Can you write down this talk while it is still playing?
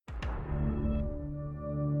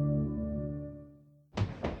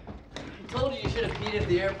told you should have peed at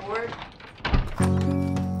the airport.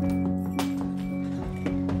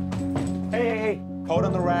 Hey. Coat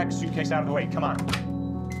on the rack, suitcase out of the way. Come on.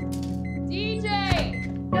 DJ!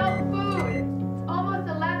 No food! It's almost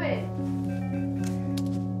 11.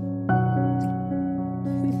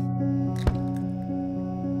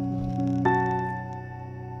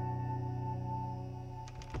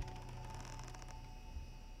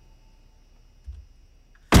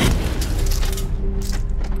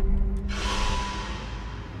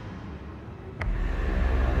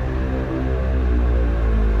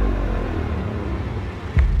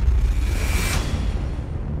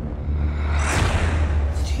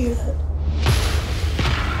 Hear that?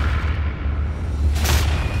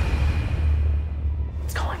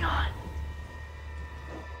 What's going on?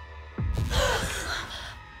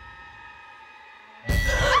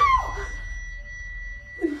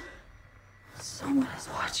 Someone is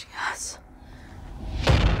watching us.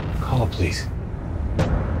 Call, please.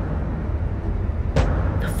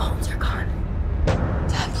 The phones are gone.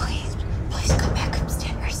 Dad, please come back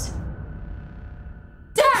upstairs.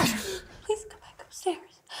 Dad! Please come back upstairs.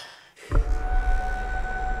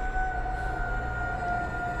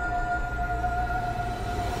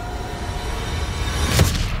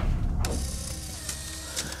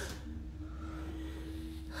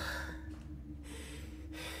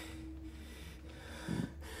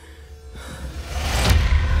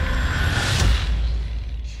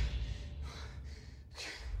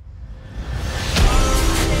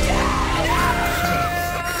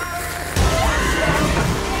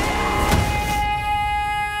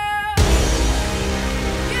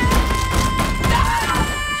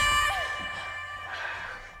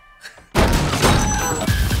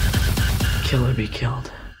 Kill or be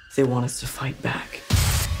killed. They want us to fight back.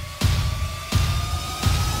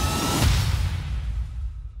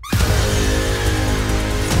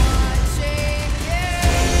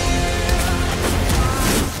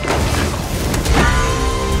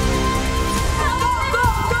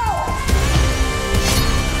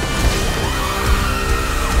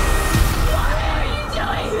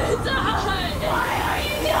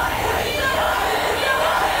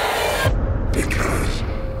 Because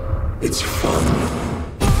it's fun.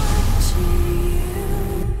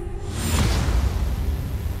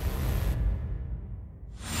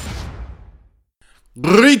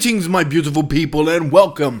 Greetings, my beautiful people, and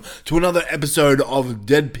welcome to another episode of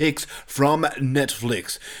Dead Pix from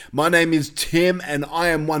Netflix. My name is Tim, and I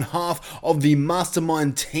am one half of the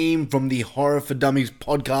mastermind team from the Horror for Dummies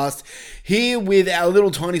podcast, here with our little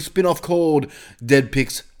tiny spin-off called Dead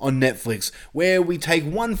Pix on Netflix, where we take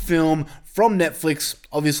one film from Netflix,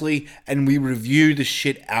 obviously, and we review the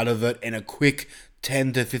shit out of it in a quick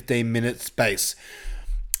 10 to 15 minute space.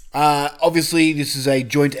 Obviously, this is a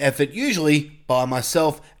joint effort, usually by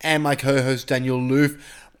myself and my co-host Daniel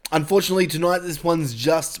Loof. Unfortunately, tonight this one's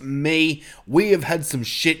just me. We have had some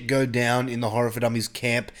shit go down in the Horror for Dummies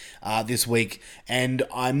camp this week, and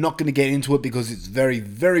I'm not going to get into it because it's very,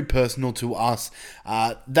 very personal to us.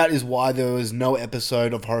 That is why there was no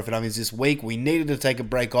episode of Horror for Dummies this week. We needed to take a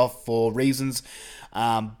break off for reasons,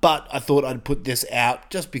 but I thought I'd put this out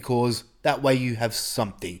just because that way you have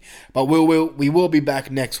something. But we will be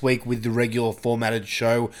back next week with the regular formatted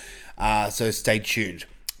show, so stay tuned.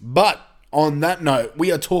 But on that note, we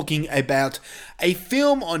are talking about a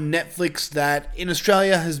film on Netflix that in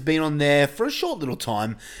Australia has been on there for a short little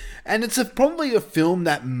time, and it's probably a film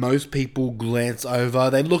that most people glance over.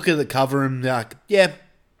 They look at the cover and they're like, yeah,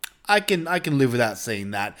 I can live without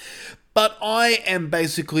seeing that. But I am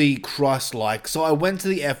basically Christ-like, so I went to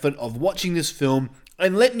the effort of watching this film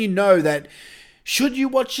and letting you know that should you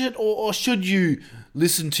watch it or should you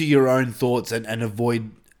listen to your own thoughts and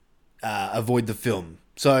avoid the film.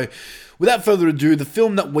 So, without further ado, the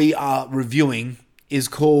film that we are reviewing is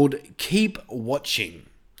called Keep Watching.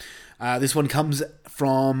 This one comes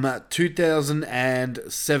from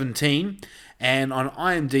 2017, and on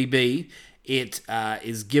IMDb, it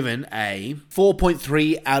is given a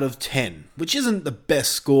 4.3 out of 10, which isn't the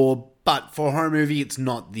best score, but for a horror movie, it's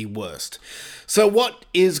not the worst. So what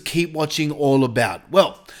is Keep Watching all about?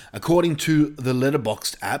 Well, according to the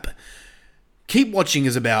Letterboxd app, Keep Watching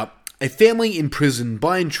is about a family imprisoned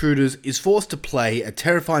by intruders is forced to play a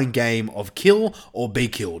terrifying game of kill or be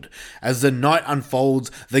killed. As the night unfolds,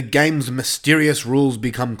 the game's mysterious rules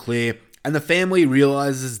become clear, and the family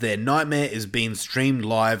realizes their nightmare is being streamed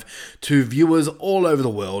live to viewers all over the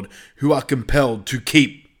world who are compelled to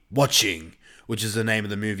keep watching, which is the name of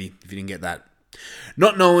the movie, if you didn't get that.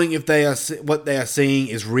 Not knowing if what they are seeing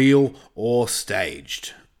is real or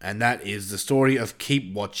staged. And that is the story of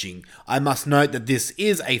Keep Watching. I must note that this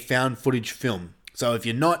is a found footage film. So if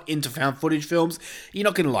you're not into found footage films, you're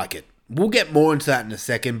not going to like it. We'll get more into that in a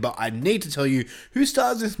second, but I need to tell you who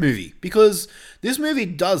stars this movie, because this movie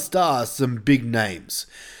does star some big names,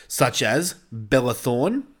 such as Bella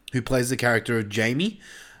Thorne, who plays the character of Jamie,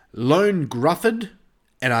 Lone Grufford,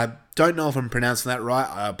 and I don't know if I'm pronouncing that right,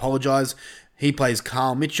 I apologize, he plays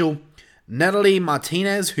Carl Mitchell, Natalie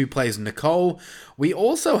Martinez, who plays Nicole. We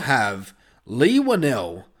also have Lee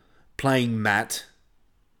Winnell playing Matt,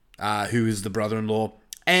 who is the brother-in-law,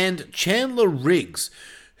 and Chandler Riggs,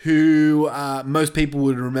 who most people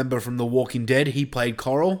would remember from The Walking Dead. He played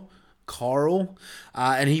Coral,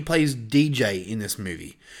 and he plays DJ in this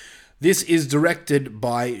movie. This is directed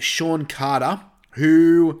by Sean Carter,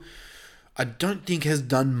 who I don't think has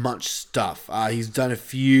done much stuff. He's done a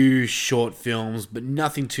few short films, but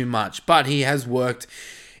nothing too much. But he has worked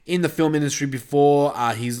in the film industry before.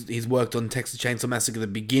 He's worked on Texas Chainsaw Massacre: The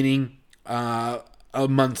Beginning,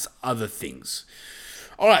 amongst other things.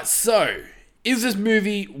 Alright, so is this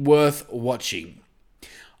movie worth watching?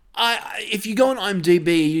 If you go on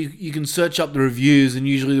IMDb, you can search up the reviews, and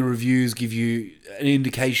usually the reviews give you an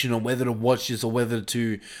indication on whether to watch this or whether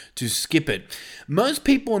to skip it. Most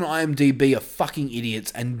people on IMDb are fucking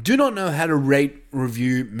idiots and do not know how to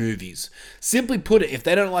review movies. Simply put it, if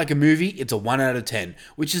they don't like a movie, it's a 1 out of 10,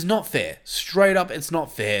 which is not fair. Straight up, it's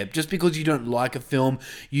not fair. Just because you don't like a film,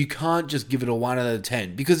 you can't just give it a 1 out of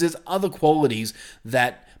 10, because there's other qualities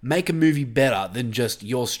that make a movie better than just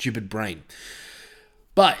your stupid brain.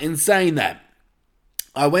 But in saying that,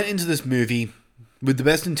 I went into this movie with the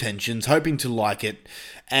best intentions, hoping to like it,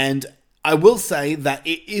 and I will say that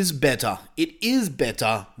it is better. It is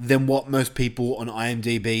better than what most people on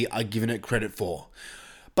IMDb are giving it credit for.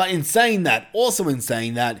 But in saying that,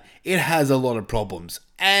 it has a lot of problems.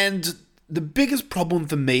 And the biggest problem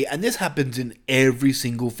for me, and this happens in every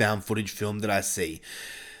single found footage film that I see,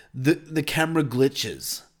 the camera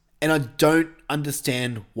glitches. And I don't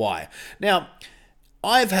understand why. Now,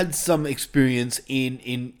 I've had some experience in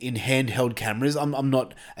handheld cameras. I'm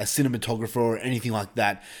not a cinematographer or anything like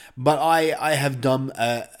that, but I have done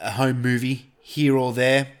a home movie here or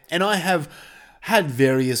there, and I have had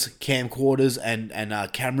various camcorders and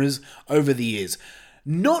cameras over the years.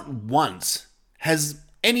 Not once has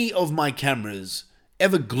any of my cameras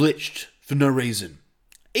ever glitched for no reason.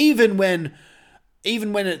 Even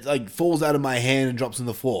when it like falls out of my hand and drops on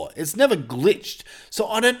the floor, it's never glitched. So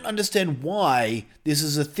I don't understand why this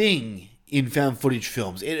is a thing in found footage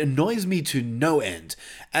films. It annoys me to no end.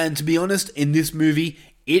 And to be honest, in this movie,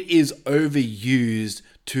 it is overused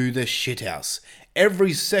to the shithouse.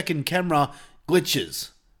 Every second camera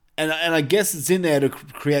glitches. And I guess it's in there to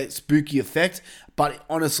create spooky effect, but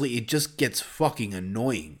honestly, it just gets fucking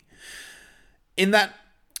annoying. In that,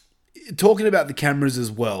 talking about the cameras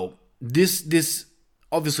as well, this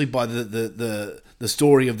obviously by the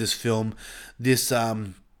story of this film, this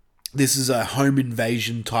is a home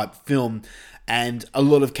invasion type film, and a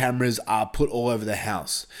lot of cameras are put all over the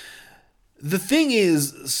house. The thing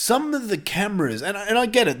is, some of the cameras, and I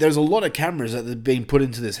get it, there's a lot of cameras that have been put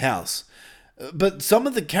into this house, but some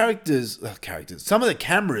of the some of the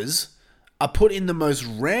cameras are put in the most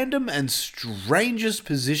random and strangest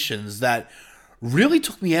positions that really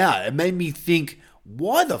took me out. It made me think,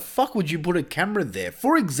 why the fuck would you put a camera there?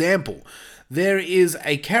 For example, there is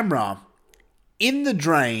a camera in the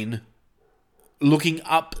drain looking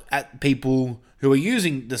up at people who are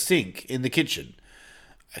using the sink in the kitchen.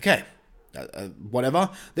 Okay,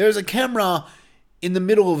 whatever. There is a camera in the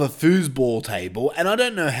middle of a foosball table, and I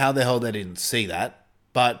don't know how the hell they didn't see that,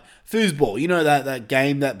 but foosball, you know that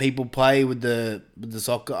game that people play with the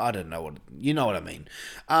soccer? I don't know you know what I mean.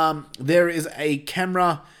 There is a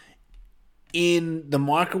camera in the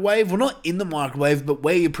microwave, well, not in the microwave, but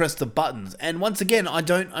where you press the buttons. And once again, I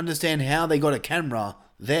don't understand how they got a camera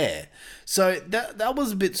there. So that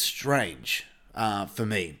was a bit strange for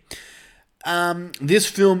me. This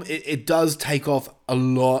film, it does take off a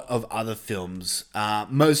lot of other films.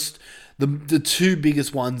 The two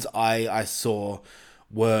biggest ones I saw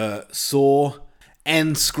were Saw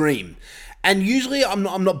and Scream. And usually I'm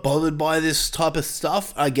not bothered by this type of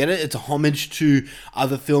stuff. I get it. It's a homage to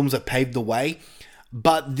other films that paved the way.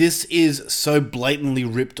 But this is so blatantly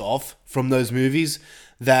ripped off from those movies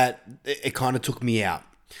that it kind of took me out.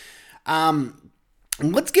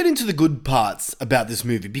 Let's get into the good parts about this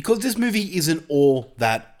movie, because this movie isn't all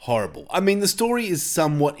that horrible. I mean, the story is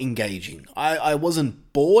somewhat engaging. I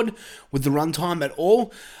wasn't bored with the runtime at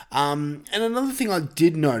all. And another thing I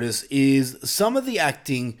did notice is some of the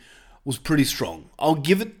acting was pretty strong. I'll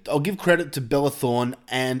give credit to Bella Thorne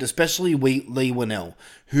and especially Lee Winnell,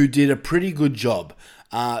 who did a pretty good job.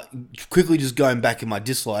 Quickly just going back in my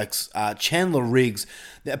dislikes, Chandler Riggs,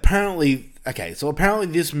 apparently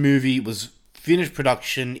this movie was finished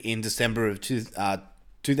production in December of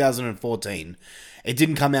 2014. It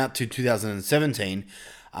didn't come out to 2017,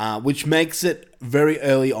 which makes it very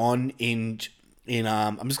early on in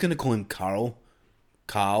I'm just going to call him Carl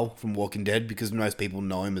from Walking Dead because most people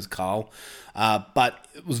know him as Carl. But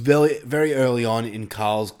it was very, very early on in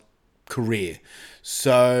Carl's career.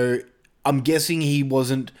 So I'm guessing he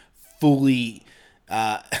wasn't fully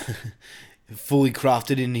crafted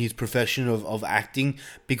in his profession of acting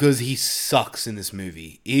because he sucks in this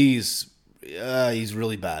movie. He's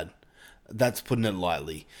really bad. That's putting it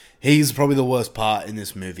lightly. He's probably the worst part in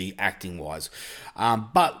this movie, acting-wise.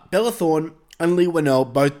 But Bella Thorne and Lee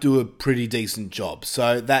Winnell both do a pretty decent job,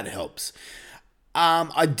 so that helps.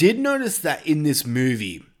 I did notice that in this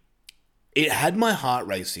movie, it had my heart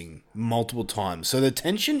racing multiple times, so the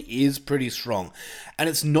tension is pretty strong. And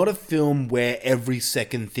it's not a film where every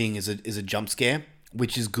second thing is a jump scare,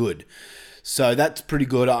 which is good. So that's pretty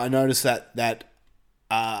good. I noticed that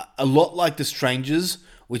a lot like The Strangers,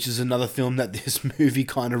 which is another film that this movie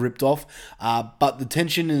kind of ripped off. But the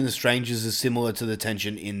tension in The Strangers is similar to the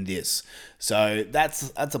tension in this. So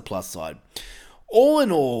that's a plus side. All in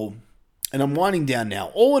all, and I'm winding down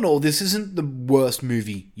now, all in all, this isn't the worst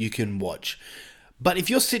movie you can watch. But if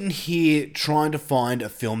you're sitting here trying to find a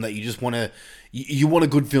film that you just want to, you want a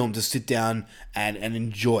good film to sit down and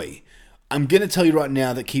enjoy, I'm going to tell you right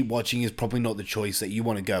now that Keep Watching is probably not the choice that you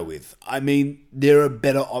want to go with. I mean, there are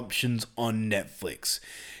better options on Netflix.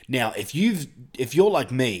 Now, if you're like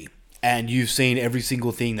me and you've seen every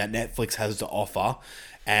single thing that Netflix has to offer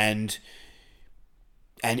and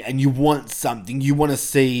you want something, you want to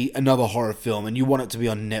see another horror film and you want it to be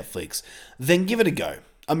on Netflix, then give it a go.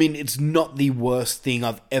 I mean, it's not the worst thing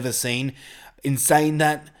I've ever seen. In saying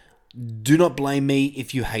that, do not blame me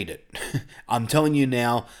if you hate it. I'm telling you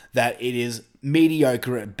now that it is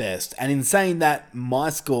mediocre at best. And in saying that, my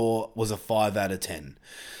score was a 5 out of 10.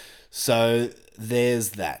 So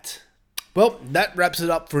there's that. Well, that wraps it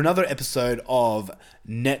up for another episode of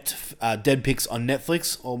Dead Pix on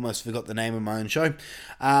Netflix. Almost forgot the name of my own show.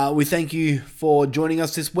 We thank you for joining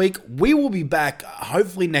us this week. We will be back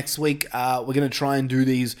hopefully next week. We're going to try and do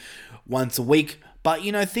these once a week. But,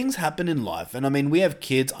 you know, things happen in life. And, I mean, we have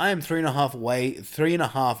kids. I am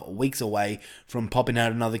 3.5 weeks away from popping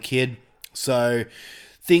out another kid. So,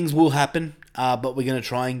 things will happen. But we're going to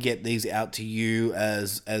try and get these out to you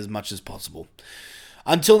as much as possible.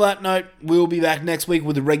 Until that note, we'll be back next week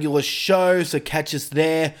with a regular show. So, catch us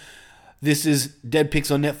there. This is Dead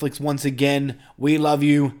Pix on Netflix once again. We love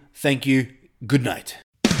you. Thank you. Good night.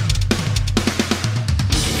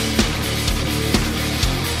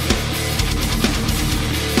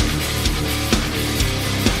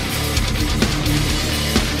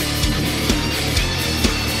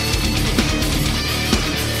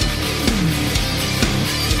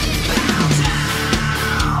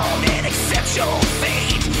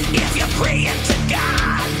 Praying to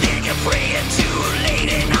God, then you're praying too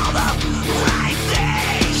late, and all the right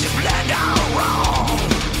things you've learned are wrong.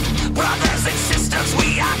 Brothers and sisters,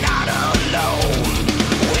 we are not alone.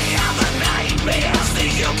 We are the nightmares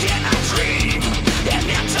that you cannot dream. An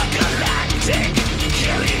intergalactic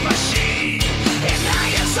killing machine. An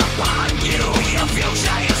eye is upon you, your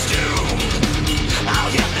future is doomed.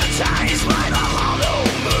 I'll hypnotize by the hollow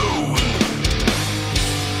moon.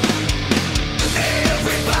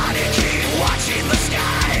 Everybody watching the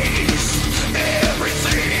skies.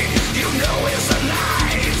 Everything you know is a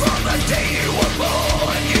lie. From the day you were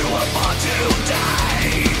born to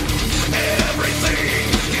die. Everything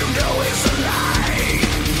you know is a lie.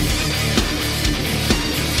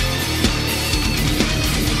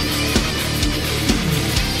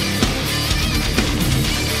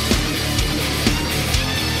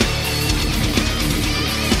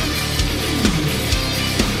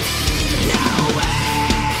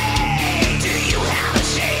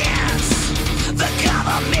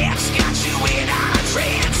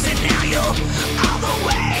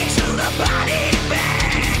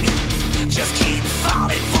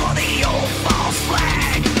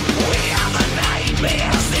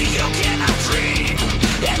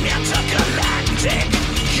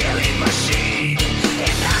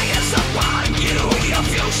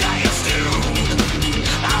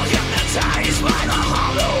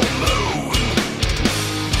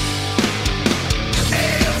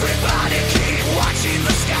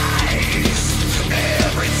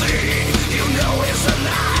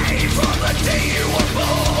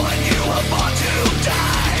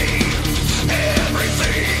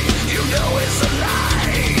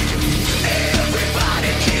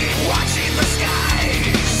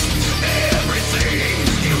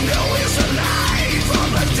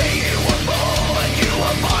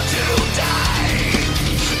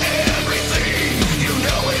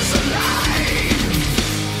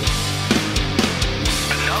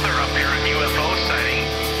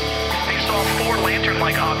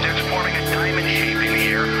 lantern-like objects forming a diamond shape in the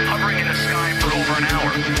air, hovering in the sky for over an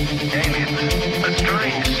hour. Aliens. A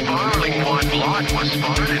strange, spiraling white blot was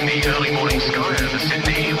spotted in the early morning sky over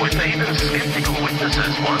Sydney, with even skeptical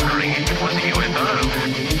witnesses wondering if it was a UFO.